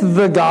with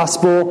the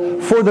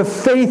gospel for the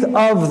faith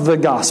of the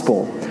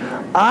gospel.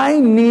 I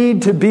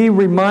need to be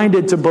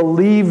reminded to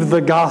believe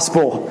the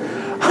gospel.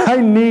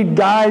 I need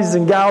guys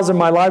and gals in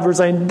my life who are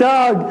saying,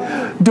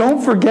 Doug,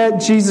 don't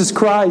forget Jesus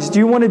Christ.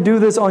 You want to do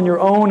this on your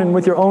own and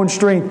with your own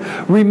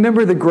strength.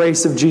 Remember the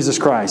grace of Jesus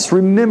Christ.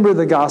 Remember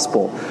the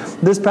gospel.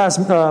 This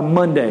past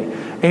Monday,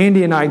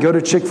 Andy and I go to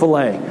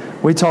Chick-fil-A.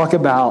 We talk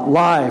about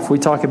life. We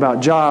talk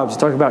about jobs. We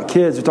talk about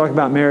kids. We talk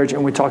about marriage.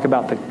 And we talk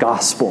about the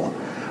gospel.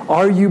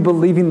 Are you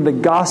believing the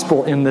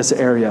gospel in this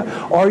area?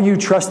 Are you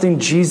trusting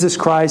Jesus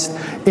Christ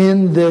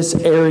in this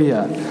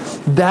area?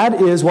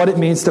 That is what it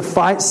means to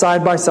fight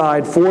side by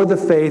side for the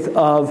faith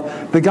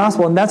of the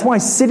gospel. And that's why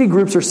city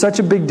groups are such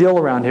a big deal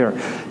around here.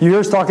 You hear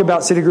us talk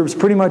about city groups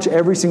pretty much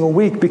every single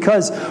week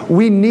because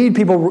we need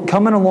people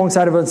coming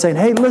alongside of us and saying,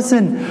 hey,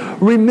 listen,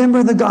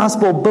 remember the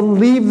gospel,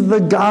 believe the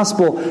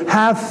gospel,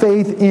 have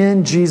faith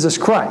in Jesus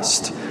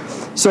Christ.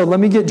 So let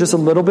me get just a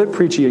little bit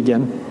preachy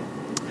again.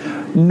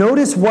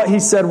 Notice what he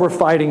said we're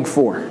fighting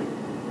for.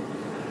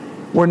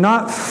 We're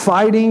not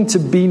fighting to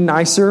be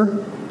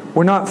nicer.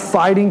 We're not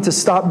fighting to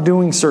stop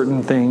doing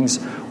certain things.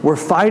 We're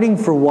fighting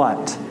for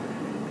what?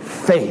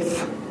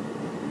 Faith.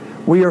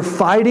 We are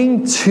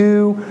fighting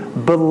to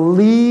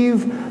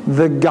believe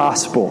the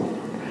gospel.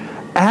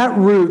 At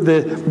root,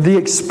 the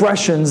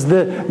expressions,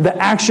 the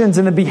actions,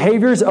 and the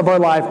behaviors of our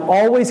life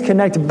always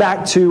connect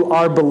back to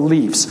our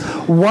beliefs.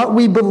 What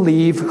we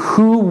believe,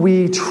 who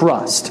we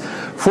trust.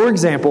 For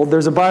example,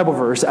 there's a Bible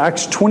verse,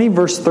 Acts 20,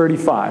 verse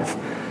 35.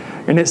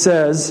 And it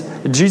says,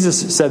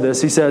 Jesus said this,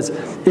 he says,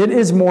 it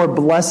is more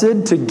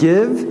blessed to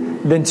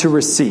give than to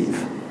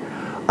receive.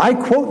 I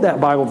quote that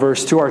Bible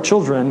verse to our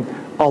children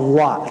a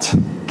lot,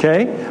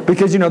 okay?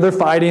 Because, they're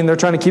fighting, they're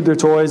trying to keep their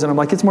toys, and I'm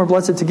like, it's more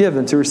blessed to give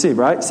than to receive,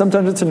 right?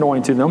 Sometimes it's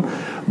annoying to them.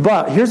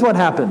 But here's what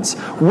happens.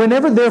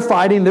 Whenever they're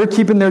fighting, they're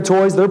keeping their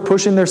toys, they're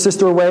pushing their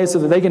sister away so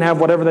that they can have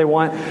whatever they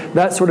want,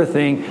 that sort of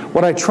thing.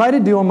 What I try to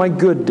do on my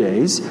good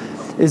days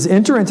is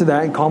enter into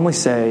that and calmly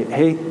say,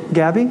 hey,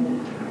 Gabby,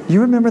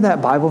 you remember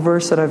that Bible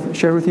verse that I've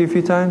shared with you a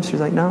few times?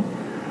 She's like, no?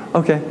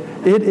 Okay.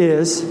 It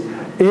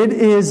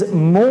is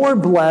more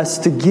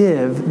blessed to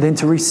give than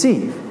to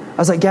receive. I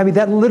was like, Gabby,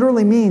 that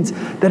literally means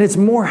that it's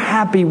more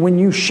happy when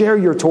you share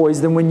your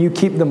toys than when you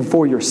keep them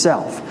for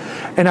yourself.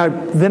 And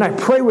then I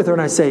pray with her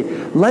and I say,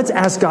 let's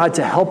ask God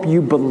to help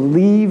you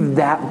believe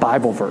that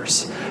Bible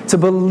verse, to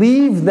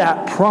believe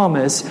that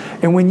promise.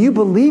 And when you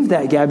believe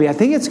that, Gabby, I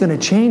think it's going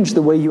to change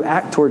the way you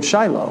act towards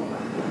Shiloh.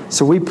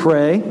 So we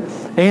pray,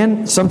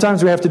 and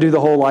sometimes we have to do the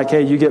whole like,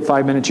 hey, you get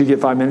 5 minutes, you get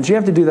 5 minutes. You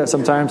have to do that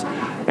sometimes.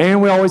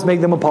 And we always make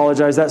them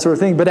apologize, that sort of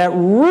thing. But at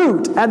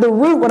the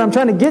root, what I'm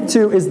trying to get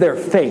to is their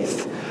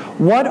faith.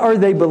 What are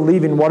they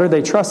believing? What are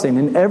they trusting?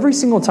 And every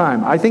single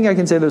time, I think I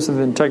can say this with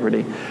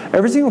integrity,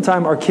 every single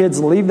time our kids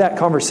leave that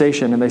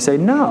conversation and they say,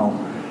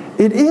 no,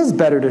 it is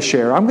better to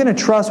share. I'm going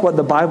to trust what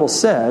the Bible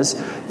says.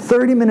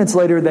 30 minutes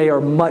later, they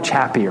are much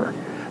happier.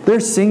 They're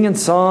singing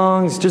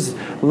songs, just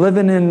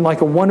living in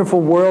like a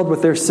wonderful world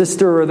with their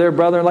sister or their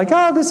brother. Like,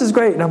 oh, this is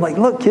great. And I'm like,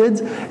 look,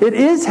 kids, it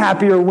is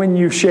happier when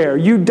you share.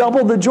 You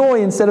double the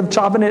joy instead of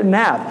chopping it in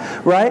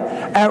half, right?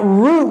 At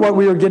root, what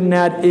we are getting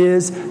at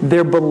is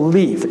their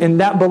belief. And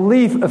that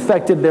belief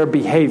affected their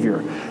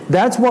behavior.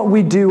 That's what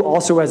we do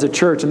also as a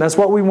church. And that's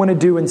what we want to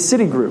do in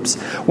city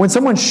groups. When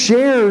someone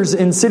shares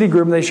in city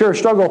group and they share a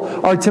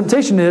struggle, our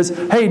temptation is,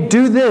 hey,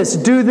 do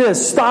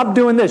this, stop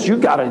doing this. You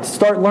got to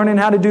start learning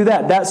how to do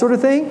that sort of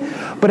thing.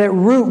 But at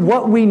root,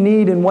 what we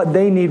need and what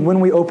they need when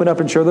we open up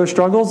and share those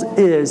struggles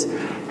is,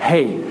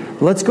 hey,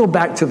 let's go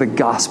back to the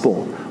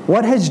gospel.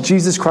 What has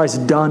Jesus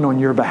Christ done on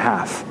your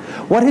behalf?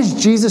 What has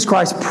Jesus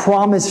Christ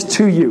promised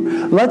to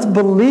you? Let's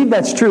believe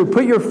that's true.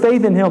 Put your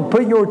faith in Him.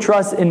 Put your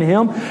trust in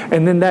Him.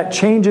 And then that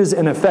changes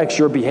and affects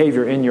your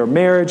behavior in your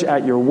marriage,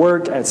 at your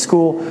work, at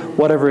school,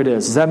 whatever it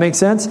is. Does that make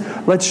sense?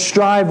 Let's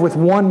strive with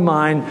one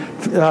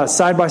mind,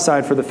 side by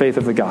side, for the faith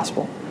of the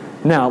gospel.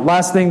 Now,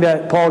 last thing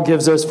that Paul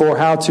gives us for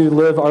how to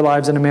live our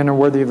lives in a manner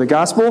worthy of the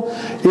gospel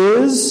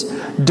is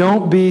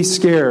don't be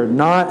scared,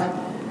 not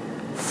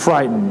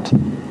frightened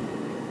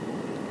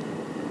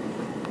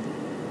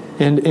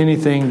in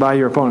anything by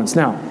your opponents.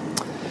 Now,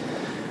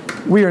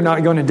 we are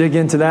not going to dig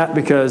into that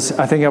because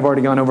I think I've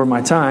already gone over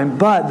my time,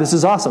 but this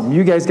is awesome.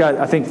 You guys got,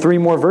 I think, 3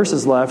 more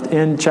verses left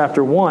in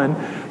chapter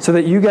 1 so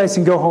that you guys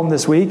can go home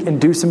this week and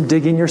do some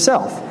digging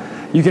yourself.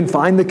 You can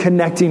find the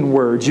connecting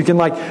words. You can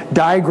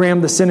diagram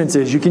the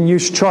sentences. You can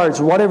use charts,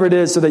 whatever it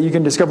is, so that you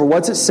can discover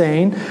what's it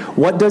saying,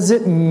 what does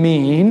it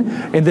mean,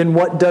 and then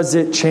what does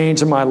it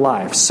change in my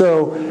life.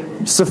 So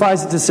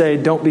suffice it to say,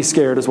 don't be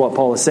scared is what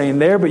Paul is saying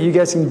there, but you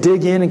guys can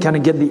dig in and kind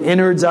of get the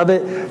innards of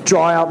it,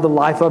 draw out the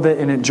life of it,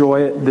 and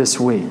enjoy it this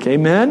week.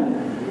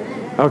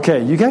 Amen?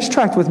 Okay, you guys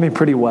tracked with me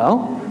pretty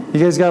well. You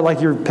guys got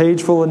your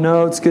page full of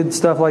notes, good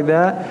stuff like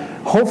that.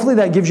 Hopefully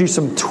that gives you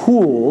some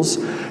tools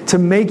to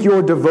make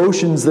your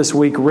devotions this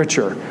week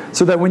richer.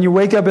 So that when you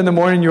wake up in the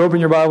morning, you open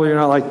your Bible, you're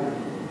not like,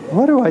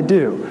 what do I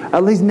do?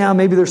 At least now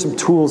maybe there's some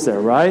tools there,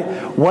 right?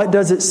 What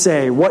does it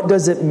say? What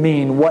does it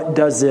mean? What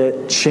does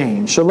it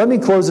change? So let me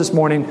close this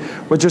morning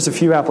with just a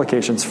few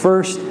applications.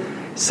 First,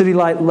 City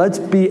Light, let's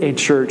be a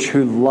church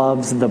who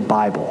loves the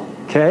Bible,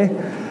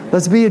 okay?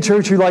 Let's be a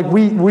church who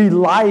we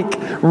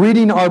like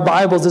reading our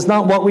Bibles. It's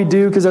not what we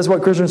do because that's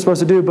what Christians are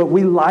supposed to do, but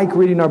we like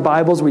reading our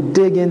Bibles. We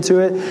dig into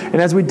it. And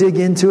as we dig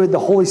into it, the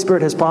Holy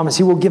Spirit has promised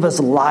He will give us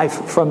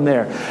life from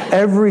there.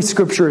 Every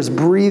scripture is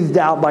breathed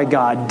out by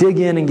God. Dig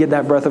in and get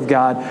that breath of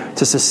God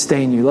to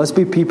sustain you. Let's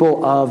be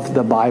people of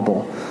the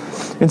Bible.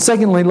 And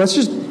secondly, let's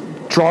just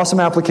draw some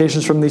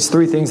applications from these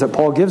 3 things that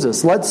Paul gives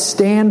us. Let's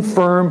stand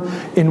firm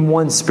in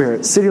one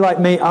spirit. City Light,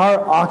 may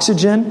our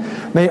oxygen,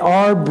 may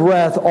our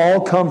breath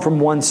all come from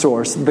one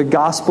source, the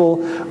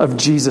gospel of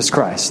Jesus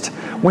Christ.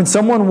 When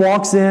someone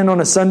walks in on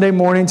a Sunday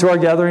morning to our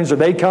gatherings or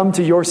they come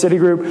to your city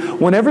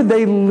group, whenever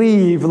they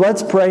leave,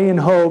 let's pray and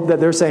hope that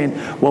they're saying,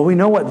 well, we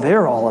know what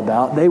they're all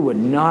about. They would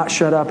not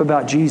shut up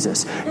about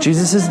Jesus.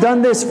 Jesus has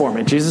done this for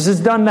me. Jesus has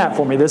done that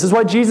for me. This is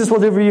what Jesus will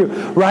do for you,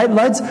 right?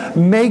 Let's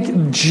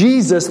make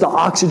Jesus the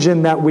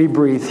oxygen that we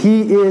breathe.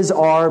 He is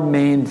our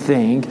main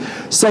thing.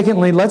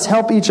 Secondly, let's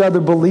help each other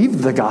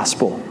believe the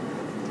gospel.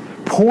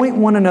 Point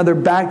one another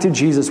back to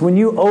Jesus. When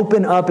you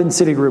open up in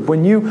City Group,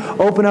 when you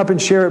open up and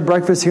share at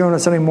breakfast here on a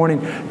Sunday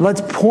morning,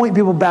 let's point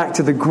people back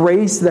to the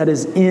grace that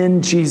is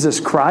in Jesus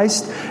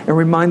Christ and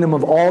remind them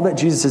of all that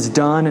Jesus has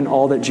done and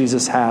all that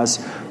Jesus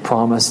has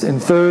promised.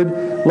 And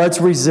third,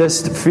 let's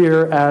resist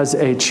fear as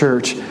a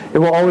church. It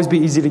will always be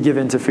easy to give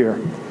in to fear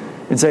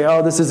and say,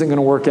 oh, this isn't going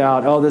to work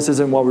out. Oh, this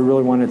isn't what we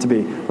really want it to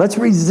be. Let's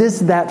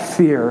resist that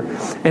fear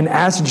and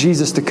ask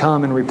Jesus to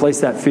come and replace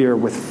that fear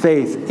with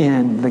faith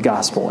in the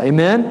gospel.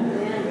 Amen?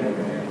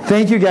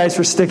 Thank you guys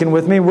for sticking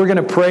with me. We're going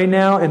to pray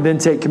now and then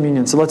take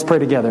communion. So let's pray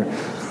together.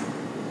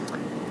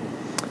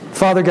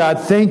 Father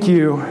God, thank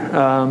you.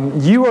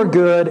 You are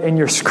good and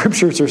your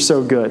scriptures are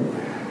so good.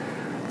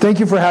 Thank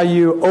you for how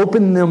you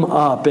open them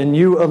up and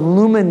you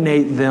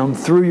illuminate them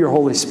through your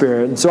Holy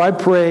Spirit. And so I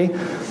pray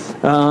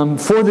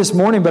for this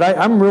morning, but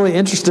I'm really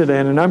interested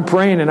in and I'm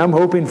praying and I'm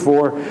hoping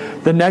for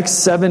the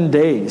next 7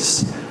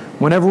 days.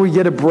 Whenever we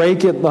get a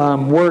break at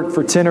work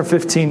for 10 or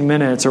 15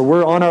 minutes, or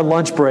we're on our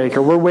lunch break,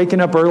 or we're waking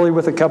up early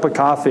with a cup of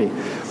coffee,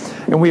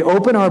 and we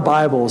open our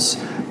Bibles,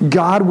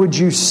 God, would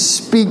you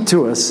speak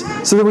to us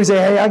so that we say,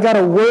 hey, I got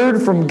a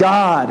word from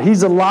God.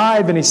 He's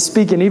alive and he's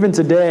speaking even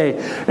today.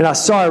 And I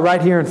saw it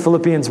right here in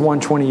Philippians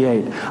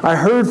 1:28. I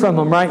heard from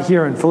him right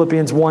here in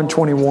Philippians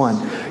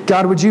 1:21.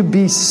 God, would you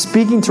be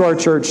speaking to our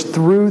church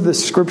through the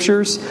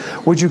scriptures?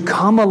 Would you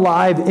come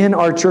alive in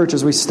our church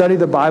as we study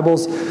the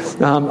Bibles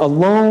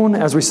alone,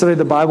 as we study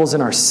the Bibles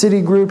in our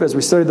city group, as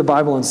we study the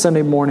Bible on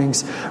Sunday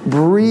mornings?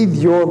 Breathe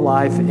your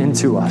life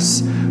into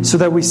us so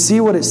that we see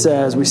what it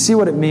says, we see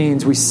what it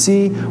means, we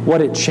see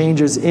what it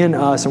changes in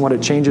us and what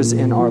it changes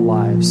in our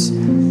lives.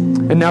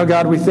 And now,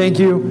 God, we thank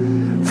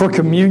you for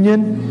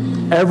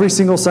communion. Every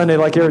single Sunday,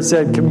 like Eric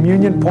said,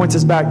 communion points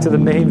us back to the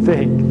main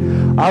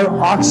thing. Our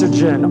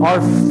oxygen,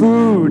 our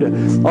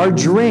food, our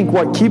drink,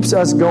 what keeps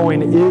us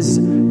going is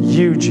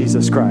you,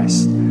 Jesus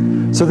Christ.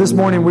 So this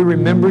morning we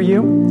remember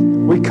you.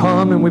 We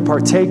come and we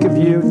partake of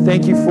you.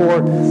 Thank you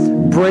for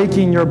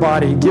breaking your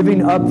body,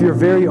 giving up your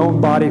very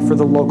own body for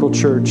the local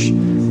church.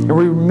 And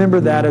we remember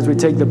that as we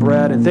take the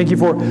bread. And thank you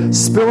for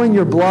spilling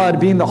your blood,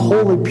 being the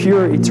holy,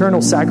 pure,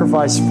 eternal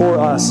sacrifice for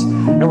us.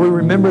 And we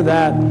remember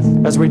that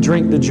as we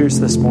drink the juice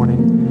this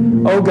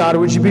morning. Oh God,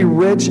 would you be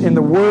rich in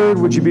the word?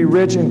 Would you be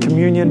rich in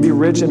communion? Be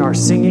rich in our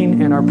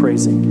singing and our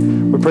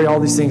praising. We pray all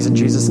these things in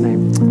Jesus'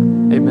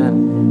 name.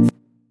 Amen.